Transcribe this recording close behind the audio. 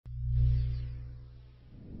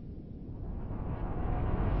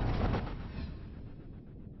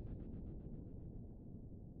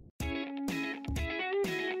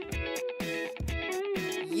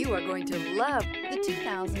going to love the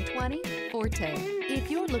 2020 Forte. If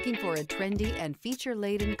you're looking for a trendy and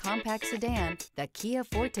feature-laden compact sedan, the Kia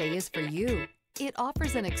Forte is for you. It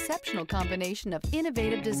offers an exceptional combination of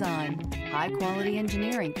innovative design, high-quality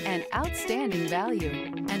engineering, and outstanding value,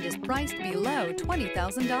 and is priced below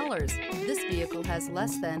 $20,000. This vehicle has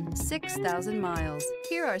less than 6,000 miles.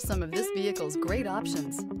 Here are some of this vehicle's great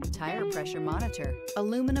options: tire pressure monitor,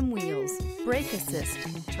 aluminum wheels, brake assist,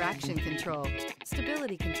 traction control,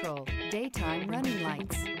 stability control, daytime running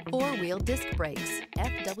lights, four-wheel disc brakes,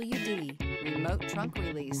 FWD, remote trunk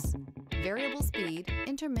release, variable speed,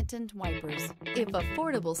 intermittent wipers. If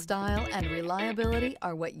affordable style and reliability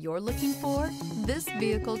are what you're looking for, this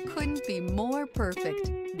vehicle couldn't be more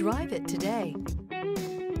perfect. Drive it today.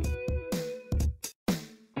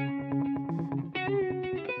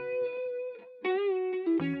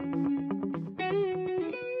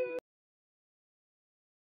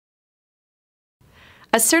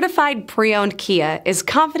 A certified pre-owned Kia is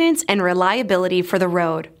confidence and reliability for the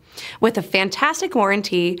road. With a fantastic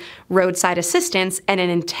warranty, roadside assistance, and an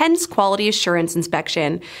intense quality assurance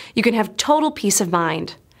inspection, you can have total peace of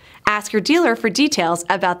mind. Ask your dealer for details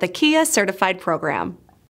about the Kia Certified program.